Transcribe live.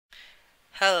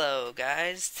Hello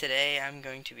guys, today I'm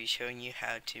going to be showing you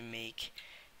how to make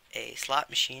a slot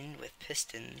machine with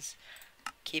pistons.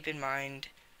 Keep in mind,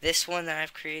 this one that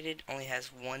I've created only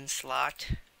has one slot.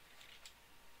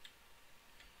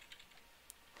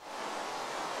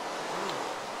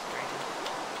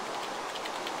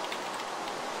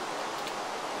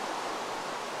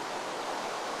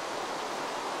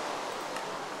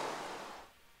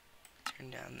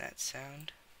 Turn down that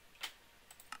sound.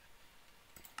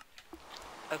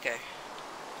 Okay.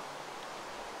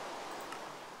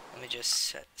 Let me just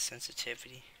set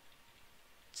sensitivity.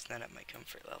 It's not at my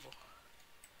comfort level.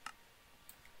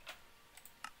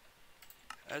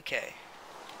 Okay.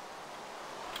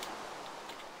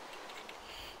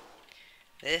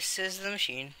 This is the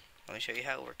machine. Let me show you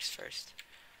how it works first.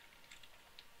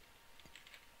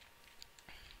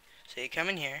 So you come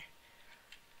in here.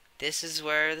 This is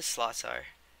where the slots are.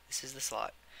 This is the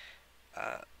slot.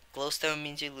 Glowstone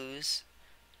means you lose,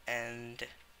 and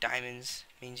diamonds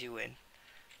means you win.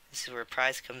 This is where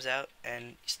prize comes out,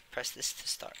 and just press this to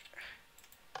start.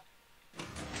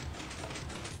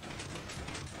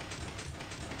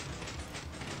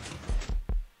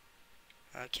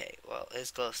 Okay, well,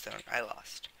 it's glowstone. I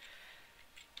lost.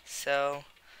 So,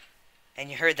 and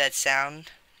you heard that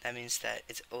sound. That means that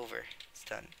it's over. It's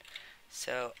done.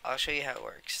 So, I'll show you how it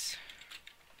works.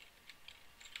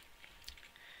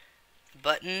 The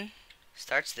button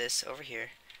starts this over here.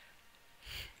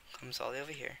 Comes all the way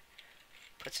over here.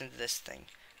 Puts into this thing.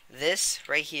 This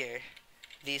right here,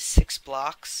 these 6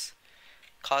 blocks,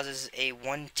 causes a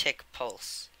 1-tick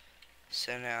pulse.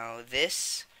 So now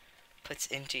this puts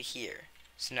into here.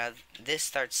 So now this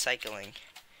starts cycling.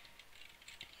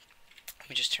 Let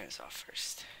me just turn this off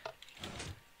first.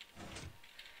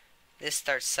 This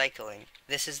starts cycling.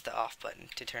 This is the off button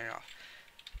to turn it off.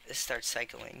 This starts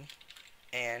cycling.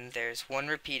 And there's one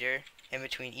repeater in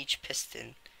between each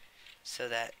piston so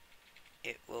that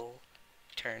it will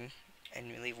turn, and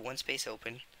you leave one space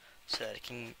open so that it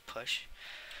can push.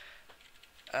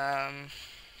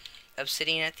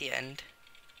 Obsidian at the end,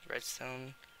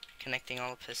 redstone connecting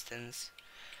all the pistons,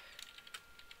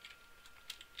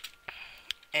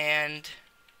 and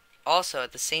also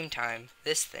at the same time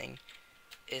this thing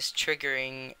is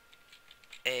triggering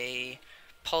a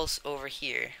pulse over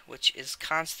here, which is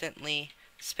constantly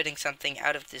spitting something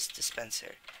out of this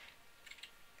dispenser.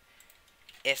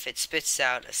 If it spits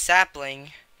out a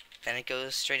sapling, then it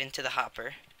goes straight into the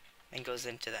hopper and goes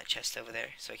into that chest over there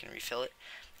so I can refill it.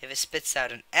 If it spits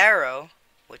out an arrow,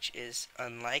 which is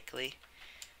unlikely,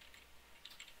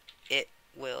 it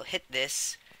will hit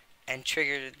this and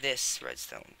trigger this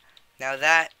redstone. Now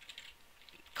that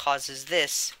causes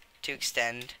this to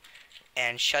extend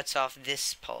and shuts off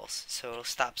this pulse, so it'll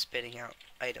stop spitting out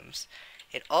items.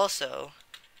 It also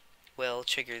will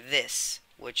trigger this,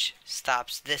 which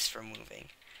stops this from moving.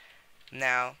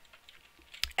 Now,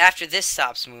 after this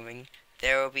stops moving,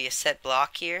 there will be a set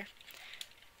block here,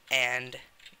 and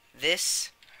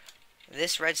this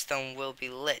redstone will be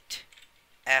lit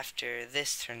after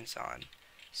this turns on.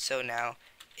 So now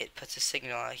it puts a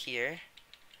signal out here,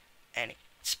 and it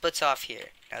splits off here.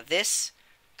 Now this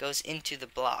goes into the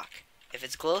block. If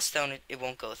it's glowstone, it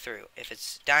won't go through. If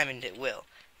it's diamond, it will.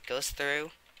 It goes through.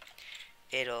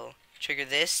 It'll trigger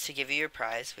this to give you your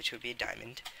prize, which would be a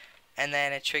diamond, and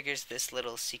then it triggers this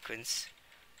little sequence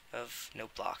of no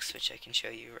blocks, which I can show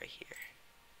you right here.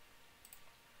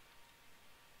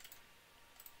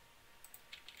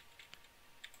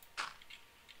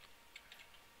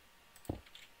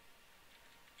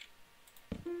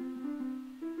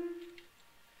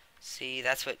 See,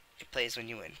 that's what it plays when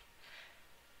you win.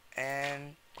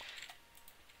 And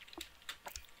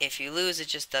if you lose, it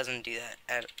just doesn't do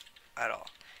that at all.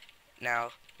 Now,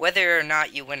 whether or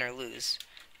not you win or lose,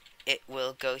 it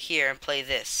will go here and play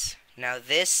this. Now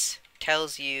this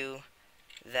tells you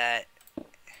that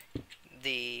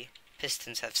the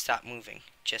pistons have stopped moving,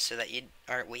 just so that you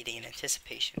aren't waiting in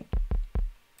anticipation.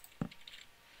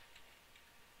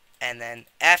 And then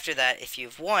after that, if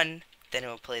you've won, then it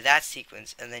will play that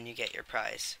sequence, and then you get your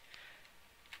prize.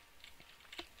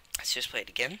 Let's just play it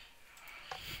again.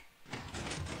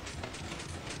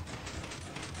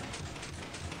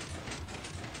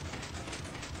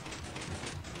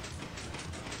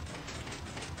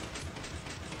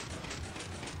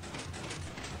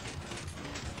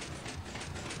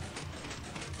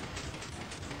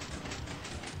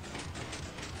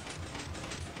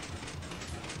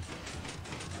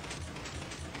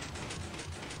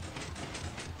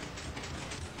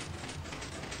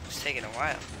 It's taking a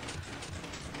while.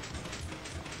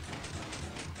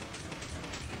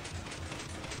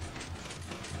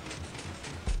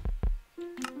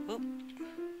 Oop.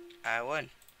 I won.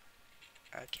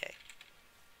 Okay.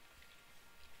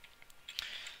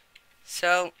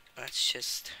 So, I'll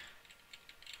just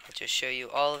show you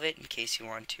all of it in case you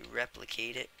want to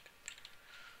replicate it.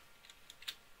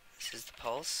 This is the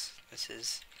pulse. This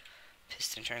is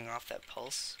piston turning off that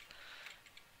pulse.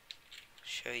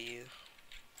 Show you.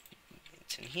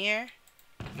 It's in here.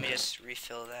 Let me just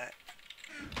refill that.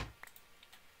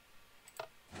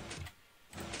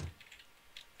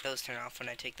 Those turn off when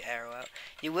I take the arrow out.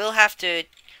 You will have to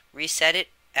reset it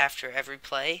after every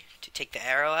play to take the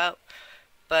arrow out,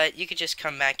 but you could just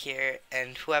come back here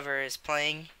and whoever is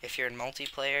playing, if you're in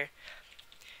multiplayer,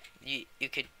 you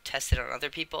could test it on other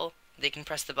people. They can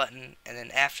press the button and then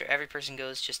after every person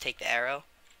goes, just take the arrow.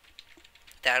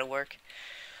 That'll work.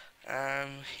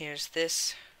 Here's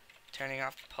this, turning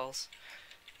off the pulse.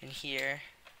 And here,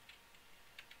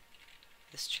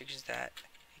 this triggers that,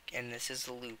 and this is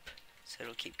the loop. So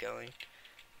it'll keep going.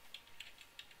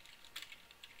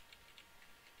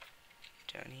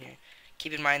 Down here.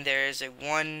 Keep in mind there is a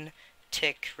 1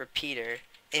 tick repeater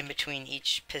in between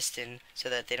each piston so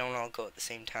that they don't all go at the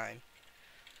same time.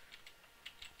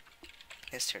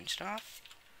 This turns it off.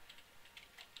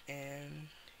 And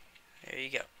there you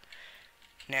go.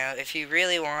 Now if you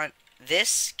really want,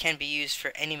 this can be used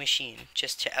for any machine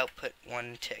just to output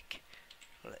 1 tick.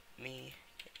 Let me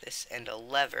get this and a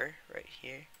lever right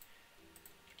here.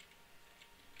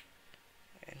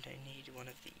 And I need one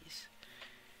of these.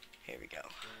 Here we go.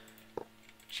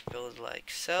 Just build like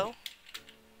so.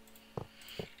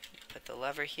 Put the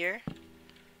lever here.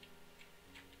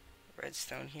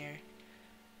 Redstone here.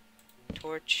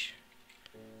 Torch.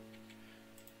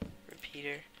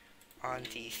 Repeater on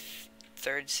the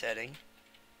third setting.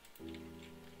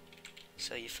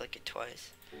 So you flick it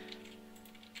twice.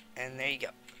 And there you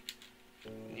go.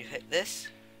 When you hit this,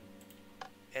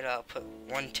 it'll put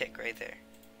 1 tick right there.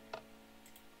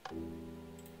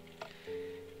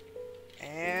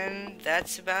 And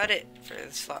that's about it for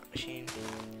the slot machine.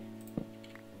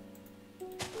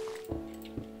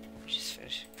 Just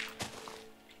finish.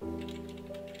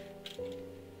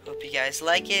 Hope you guys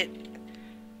like it.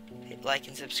 Hit like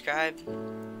and subscribe.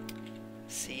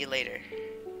 See you later.